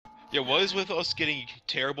Yeah, what is with us getting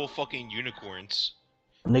terrible fucking unicorns?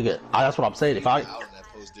 Nigga, that's what I'm saying. If Niggas I be out in that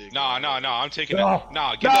post dig Nah, going nah, hard. nah, I'm taking it. no,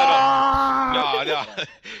 Nah, give that up. no. Nah, nah.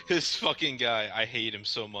 This fucking guy, I hate him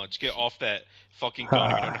so much. Get off that fucking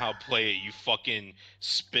gun if you don't know how to play it, you fucking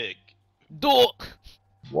spick. Dork.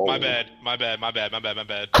 My Whoa. bad, my bad, my bad, my bad, my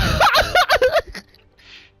bad.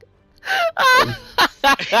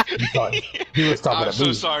 He was talking I'm to so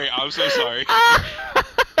me. sorry, I'm so sorry.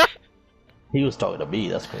 He was talking to me.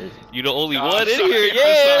 That's crazy. You the only Nah, one I'm in sorry, here,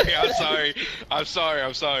 yeah. I'm sorry, I'm sorry,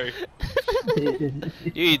 I'm sorry, I'm sorry. You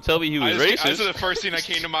didn't tell me he was This is racist. the first thing that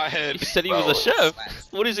came to my head. He said he Bro, was a chef. Facts.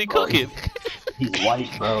 What is he Bro, cooking? He's white,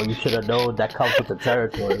 bro. You should have known that comes with the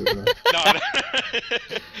territory, bro. No,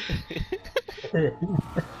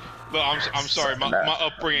 no, I'm sorry. My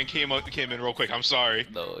upbringing came in real quick. I'm sorry.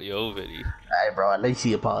 No, yo, Vinny. Hey, bro. At least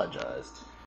he apologized.